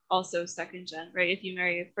also second gen, right? If you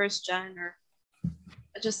marry a first gen or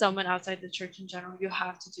just someone outside the church in general, you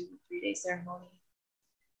have to do the 3-day ceremony.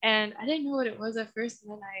 And I didn't know what it was at first,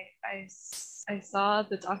 and then I saw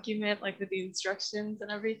the document, like with the instructions and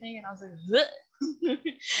everything, and I was like,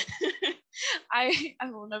 I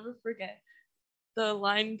will never forget the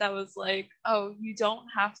line that was like, oh, you don't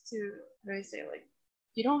have to, what do I say, like,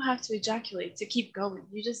 you don't have to ejaculate to keep going.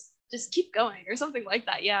 You just keep going or something like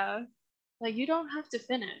that. Yeah. Like you don't have to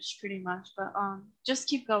finish pretty much, but just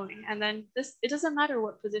keep going. And then it doesn't matter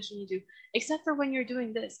what position you do, except for when you're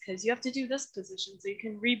doing this, because you have to do this position so you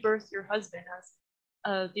can rebirth your husband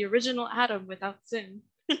as the original Adam without sin.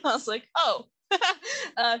 I was like, oh,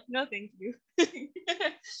 no, thank you.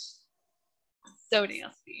 So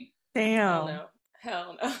nasty. Damn.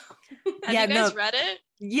 Hell no. Have you guys read it?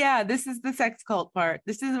 Yeah, this is the sex cult part.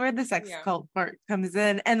 This is where the sex cult part comes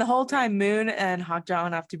in. And the whole time Moon and Hak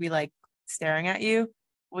John have to be like staring at you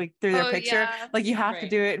like through their picture. Yeah. Like you have to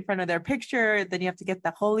do it in front of their picture. Then you have to get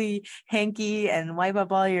the holy hanky and wipe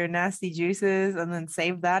up all your nasty juices and then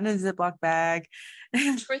save that in a Ziploc bag.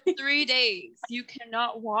 For 3 days. You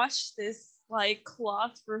cannot wash this like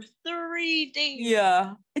cloth for 3 days.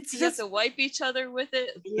 Yeah. You have to wipe each other with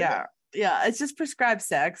it. Yeah. Yeah, it's just prescribed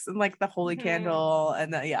sex and like the holy candle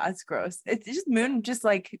and it's gross. It's just Moon just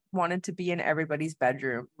like wanted to be in everybody's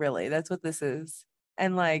bedroom, really. That's what this is.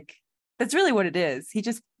 And like that's really what it is. He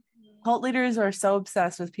just cult leaders are so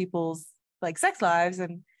obsessed with people's like sex lives,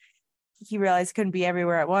 and he realized he couldn't be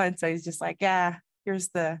everywhere at once. So he's just like, yeah, here's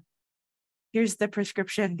the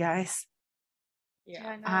prescription, guys.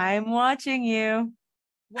 Yeah, I'm watching you.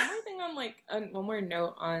 One more thing on like one more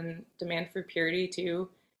note on demand for purity too,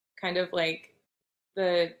 kind of like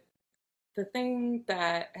the thing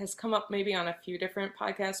that has come up maybe on a few different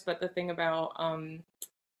podcasts, but the thing about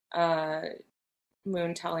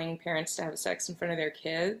Moon telling parents to have sex in front of their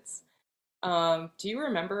kids. Do you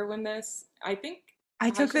remember when this? I think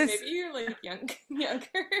I took this. Maybe you're like younger.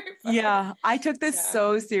 Yeah, I took this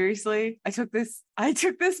so seriously. I took this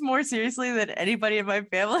more seriously than anybody in my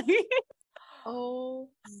family. Oh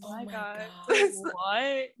my God.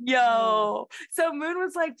 What? Yo. So Moon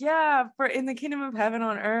was like, yeah, for in the kingdom of heaven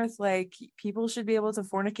on earth, like people should be able to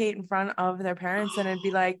fornicate in front of their parents and it'd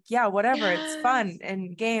be like, yeah, whatever. It's fun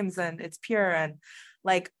and games and it's pure and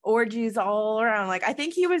like orgies all around. Like I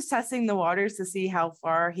think he was testing the waters to see how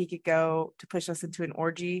far he could go to push us into an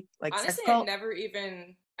orgy. Like honestly, sex cult.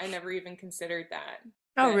 I never even considered that.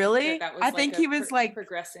 Oh, really? That was I think he was like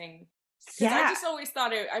progressing. Yeah. I just always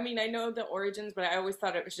thought it, I mean, I know the origins, but I always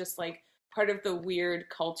thought it was just like part of the weird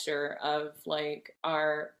culture of like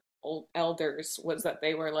our old elders was that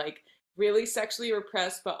they were like really sexually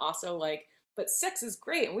repressed, but also like, but sex is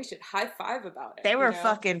great and we should high five about it. They were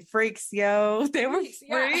fucking freaks, yo. They were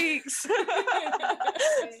freaks.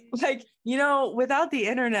 Like, you know, without the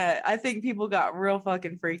internet, I think people got real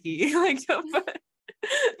fucking freaky. Like,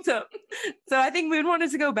 so I think Moon wanted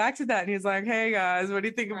to go back to that, and he's like, "Hey guys, what do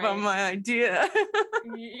you think about my idea?"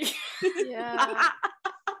 Yeah.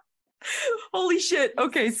 Holy shit.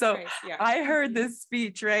 Okay, so I heard this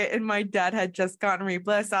speech, right? And my dad had just gotten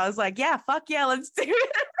re-blessed. I was like, yeah, fuck yeah, let's do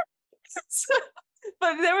it.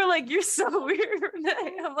 But they were like, "You're so weird,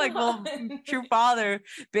 Renee." I'm like, "Well, true father,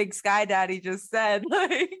 big sky daddy just said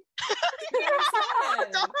like."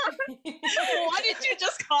 What did you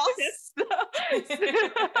just call it?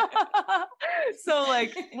 So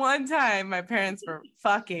like one time my parents were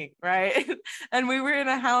fucking, right? And we were in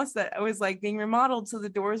a house that was like being remodeled, so the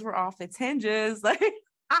doors were off its hinges, like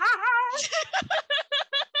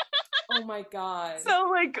Oh my God. so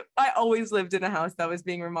like I always lived in a house that was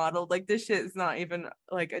being remodeled. Like this shit is not even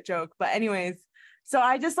like a joke. But anyways, so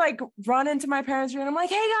I just like run into my parents' room. I'm like,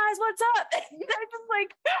 "Hey guys, what's up?" And they're just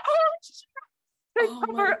like, "Oh shit."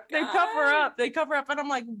 They cover up, and I'm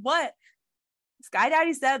like, "What?" Sky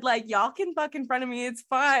Daddy said, like, "Y'all can fuck in front of me, it's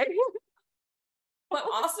fine." But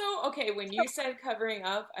also, okay, when you said covering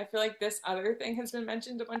up, I feel like this other thing has been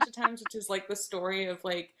mentioned a bunch of times, which is like the story of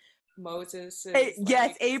like Moses.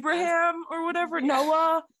 Yes, Abraham or whatever, yeah.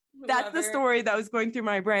 Noah. That's the story that was going through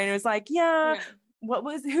my brain. It was like, yeah. Who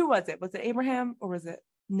was it? Was it Abraham or was it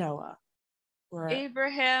Noah? Or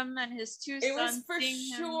Abraham and his two sons. It was for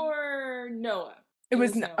sure Noah. It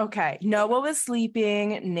was Noah. Okay. Noah was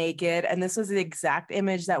sleeping naked, and this was the exact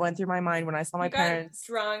image that went through my mind when I saw my parents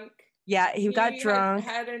drunk. Yeah, he got drunk.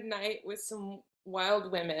 Had a night with some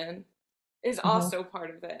wild women. Is also part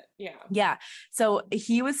of it. Yeah. Yeah. So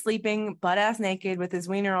he was sleeping butt ass naked with his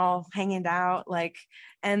wiener all hanging out, like,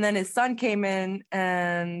 and then his son came in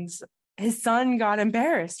and his son got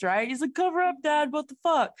embarrassed, right? He's like, "Cover up, Dad, what the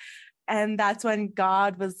fuck?" And that's when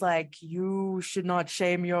God was like, "You should not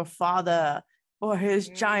shame your father or his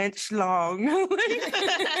giant schlong."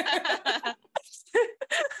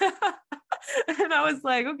 And I was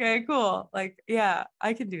like, "Okay, cool. Like, yeah,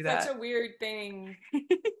 I can do that." Such a weird thing.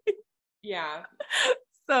 Yeah.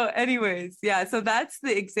 So anyways, yeah, so that's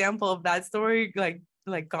the example of that story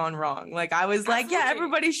like gone wrong. Like I was like, yeah,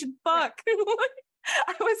 everybody should fuck.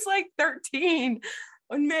 I was like 13,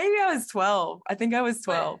 or maybe I was 12. I think I was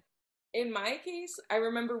 12. But in my case, I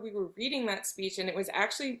remember we were reading that speech, and it was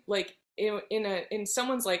actually like in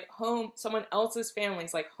someone's like home, someone else's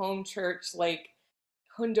family's like home church, like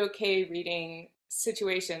Hundo K reading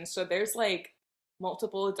situation. So there's like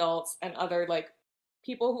multiple adults and other like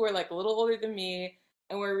people who are like a little older than me,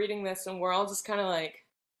 and we're reading this, and we're all just kind of like,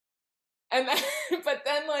 and then, but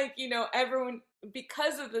then like, you know, everyone,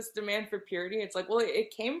 because of this demand for purity, it's like, well, it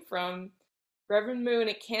came from Reverend Moon,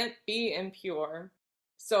 it can't be impure,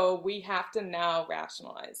 so we have to now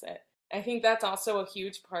rationalize it. I think that's also a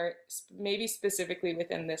huge part, maybe specifically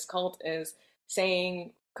within this cult, is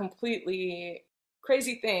saying completely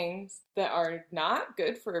crazy things that are not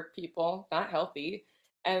good for people, not healthy,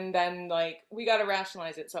 and then like we got to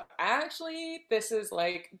rationalize it. So actually this is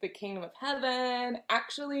like the kingdom of heaven,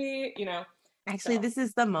 actually, you know. Actually, this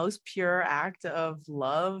is the most pure act of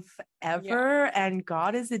love ever, and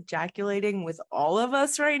God is ejaculating with all of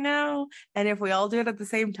us right now, and if we all do it at the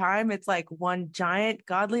same time, it's like one giant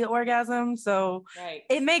godly orgasm. So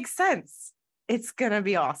it makes sense. It's gonna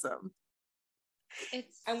be awesome.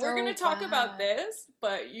 And we're going to talk about this,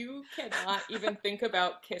 but you cannot even think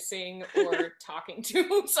about kissing or talking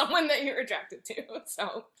to someone that you're attracted to.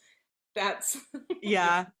 So that's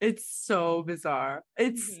yeah, it's so bizarre.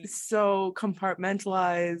 It's so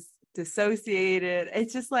compartmentalized, dissociated.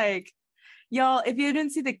 It's just like, y'all, if you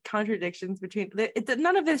didn't see the contradictions between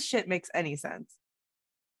none of this shit makes any sense.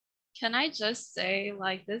 Can I just say,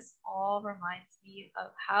 like, this all reminds me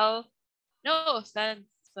of how, no offense,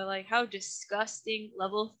 but like how disgusting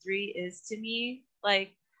level 3 is to me.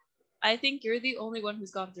 Like, I think you're the only one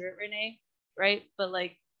who's gone through it, Renee, right? But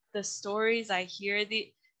like the stories I hear,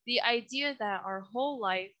 the idea that our whole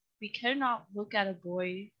life we cannot look at a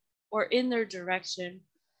boy or in their direction,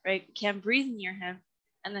 right? Can't breathe near him,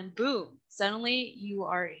 and then boom, suddenly you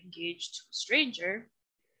are engaged to a stranger.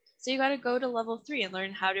 So you got to go to level 3 and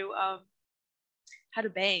learn how to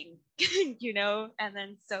bang, you know. And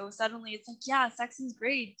then so suddenly it's like, yeah, sex is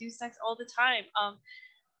great, do sex all the time.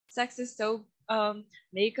 Sex is so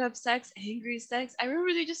makeup sex, angry sex. I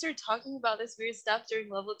remember they just started talking about this weird stuff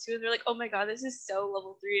during level 2, and they're like, oh my god, this is so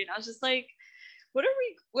level 3. And I was just like,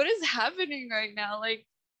 what is happening right now? Like,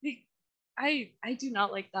 I do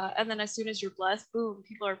not like that. And then as soon as you're blessed, boom,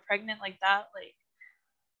 people are pregnant like that. Like,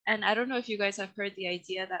 and I don't know if you guys have heard the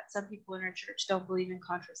idea that some people in our church don't believe in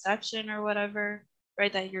contraception or whatever,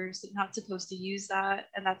 right? That you're not supposed to use that,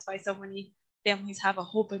 and that's why so many families have a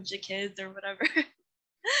whole bunch of kids or whatever.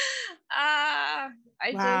 I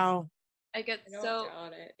get so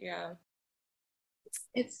doubt it. Yeah,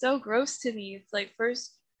 it's so gross to me. It's like,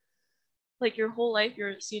 first, like your whole life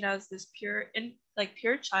you're seen as this pure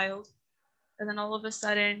child, and then all of a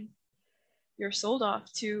sudden you're sold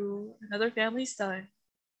off to another family's son,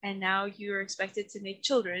 and now you're expected to make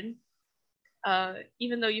children,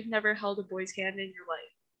 even though you've never held a boy's hand in your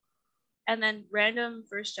life. And then random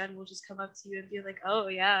first gen will just come up to you and be like, "Oh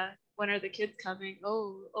yeah, when are the kids coming?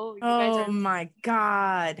 Oh, you guys Oh are my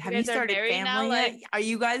God. Have you guys are started married now? family yet? Like, Are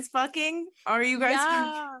you guys fucking? Are you guys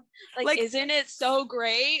fucking? yeah, like, Like, isn't it so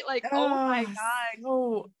great? Like, oh my oh,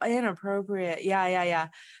 God." so inappropriate. Yeah.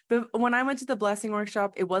 But when I went to the blessing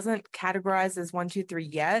workshop, it wasn't categorized as 1, 2, 3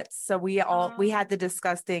 yet. So we had the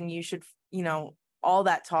disgusting, you should, all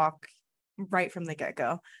that talk right from the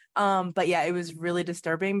get-go. But yeah, it was really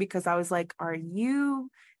disturbing because I was like, are you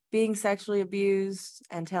being sexually abused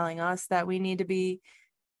and telling us that we need to be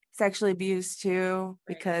sexually abused too?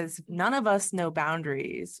 Because none of us know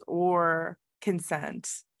boundaries or consent.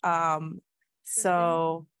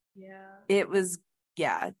 So Yeah. it was,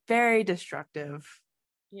 very destructive.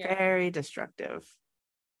 Yeah. Very destructive.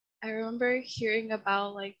 I remember hearing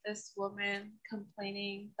about like this woman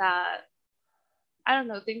complaining that, I don't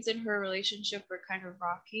know, things in her relationship were kind of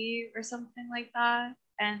rocky or something like that,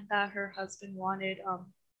 and that her husband wanted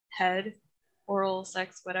head, oral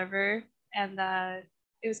sex, whatever, and that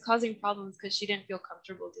it was causing problems because she didn't feel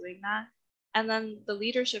comfortable doing that. And then the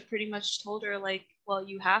leadership pretty much told her, like, well,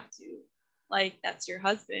 you have to, like, that's your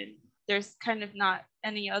husband. There's kind of not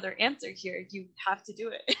any other answer here. You have to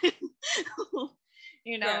do it.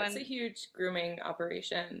 Yeah, it's and a huge grooming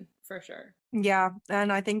operation for sure. Yeah,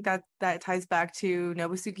 and I think that ties back to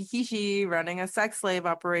Nobusuke Kishi running a sex slave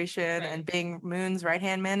operation and being Moon's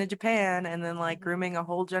right-hand man in Japan, and then like grooming a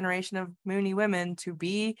whole generation of Moony women to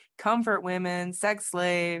be comfort women, sex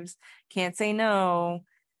slaves, can't say no.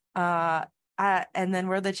 And then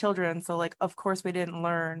we're the children, so like of course we didn't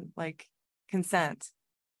learn like consent.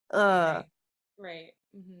 Right.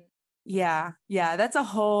 Mm-hmm. Yeah, that's a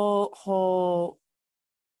whole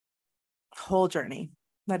journey.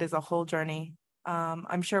 That is a whole journey.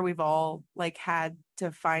 I'm sure we've all like had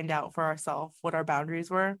to find out for ourselves what our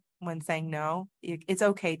boundaries were when saying no. It's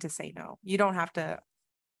okay to say no. You don't have to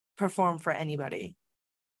perform for anybody.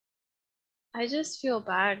 I just feel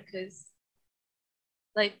bad because,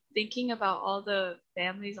 like, thinking about all the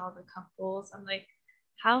families, all the couples, I'm like,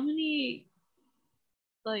 how many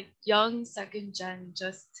like young second gen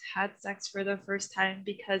just had sex for the first time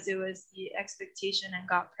because it was the expectation and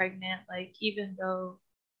got pregnant, like, even though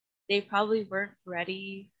they probably weren't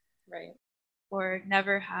ready, right, or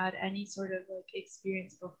never had any sort of like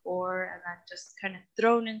experience before, and then just kind of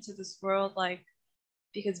thrown into this world, like,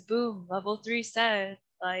 because boom, level 3 said,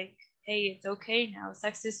 like, hey, it's okay now,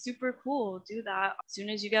 sex is super cool, do that as soon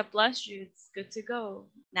as you get blessed, it's good to go,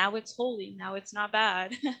 now it's holy, now it's not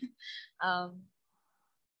bad.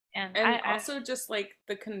 And also just like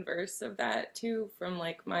the converse of that too, from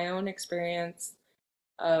like my own experience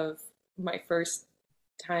of my first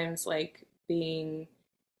times like being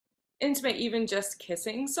intimate, even just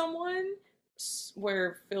kissing someone,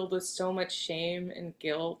 were filled with so much shame and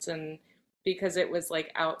guilt, and because it was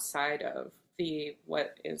like outside of the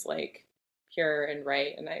what is like pure and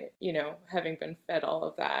right, and I, having been fed all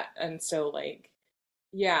of that, and so like,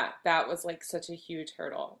 yeah, that was like such a huge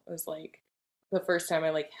hurdle. It was like the first time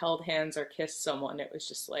I like held hands or kissed someone, it was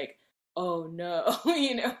just like, oh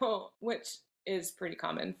no, which is pretty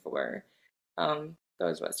common for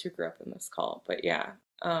those of us who grew up in this cult. But yeah.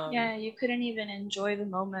 Yeah, you couldn't even enjoy the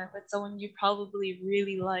moment with someone you probably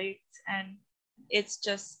really liked, and it's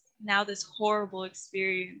just now this horrible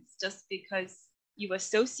experience just because you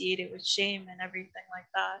associate it with shame and everything like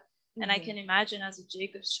that. Mm-hmm. And I can imagine as a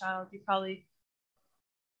Jacob's child, you probably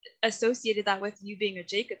associated that with you being a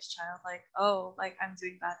Jacob's child, like, oh, like I'm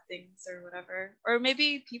doing bad things or whatever. Or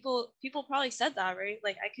maybe people probably said that, right?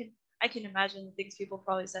 Like I can imagine the things people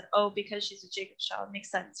probably said, oh, because she's a Jacob's child, makes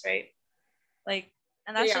sense, right? Like,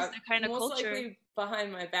 and that's just the kind of most culture. Most likely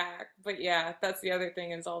behind my back. But yeah, that's the other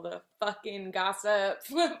thing, is all the fucking gossip.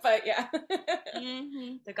 But yeah.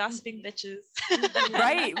 The gossiping bitches.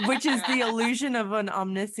 Right, which is the illusion of an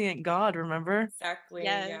omniscient God, remember? Exactly,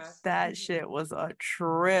 yes. Yeah. That shit was a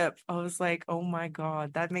trip. I was like, oh my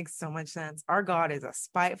God, that makes so much sense. Our God is a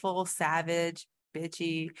spiteful, savage,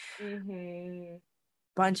 bitchy,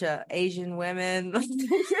 bunch of Asian women.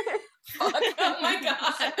 Fuck, oh my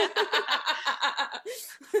God.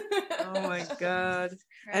 Oh my God.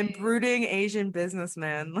 Right. And brooding Asian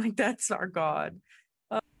businessmen. Like, that's our God.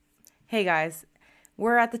 Hey guys,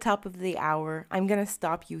 we're at the top of the hour. I'm going to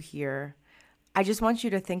stop you here. I just want you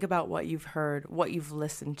to think about what you've heard, what you've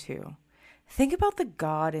listened to. Think about the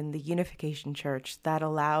God in the Unification Church that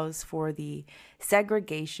allows for the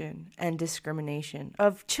segregation and discrimination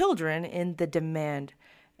of children in the demand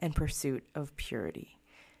and pursuit of purity.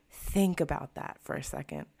 Think about that for a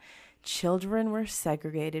second. children were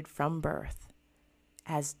segregated from birth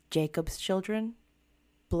as Jacob's children,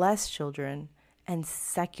 blessed children, and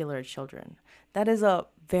secular children. That is a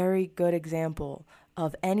very good example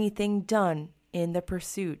of anything done in the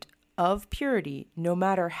pursuit of purity, no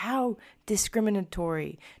matter how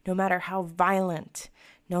discriminatory, no matter how violent,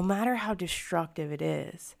 no matter how destructive it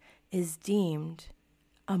is deemed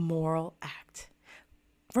a moral act.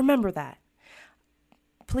 Remember that.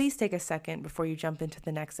 Please take a second before you jump into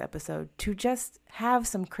the next episode to just have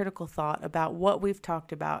some critical thought about what we've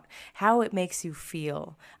talked about, how it makes you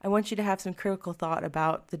feel. I want you to have some critical thought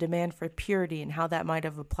about the demand for purity and how that might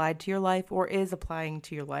have applied to your life or is applying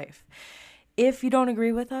to your life. If you don't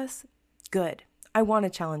agree with us, good. I want to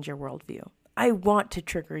challenge your worldview. I want to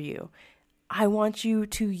trigger you. I want you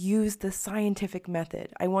to use the scientific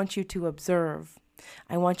method. I want you to observe.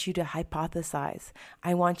 I want you to hypothesize.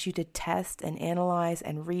 I want you to test and analyze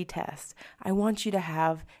and retest. I want you to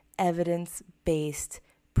have evidence-based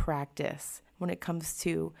practice when it comes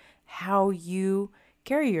to how you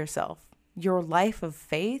carry yourself, your life of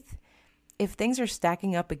faith. If things are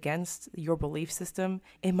stacking up against your belief system,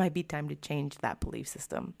 it might be time to change that belief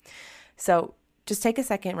system. So just take a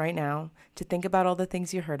second right now to think about all the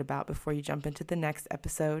things you heard about before you jump into the next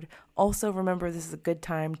episode. Also, remember this is a good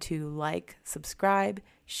time to like, subscribe,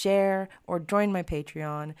 share, or join my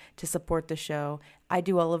Patreon to support the show. I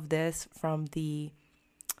do all of this from the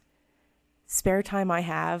spare time I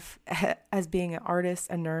have as being an artist,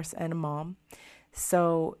 a nurse, and a mom.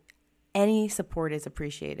 So any support is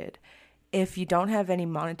appreciated. If you don't have any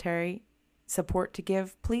monetary support to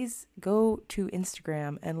give, please go to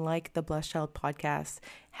Instagram and like the Blessed Child podcast.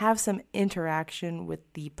 Have some interaction with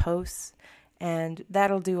the posts, and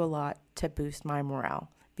that'll do a lot to boost my morale.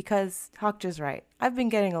 Because Hawkja's right, I've been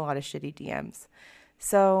getting a lot of shitty DMs.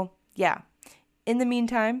 So yeah, in the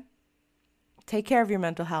meantime, take care of your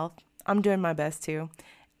mental health. I'm doing my best too,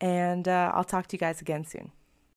 and I'll talk to you guys again soon.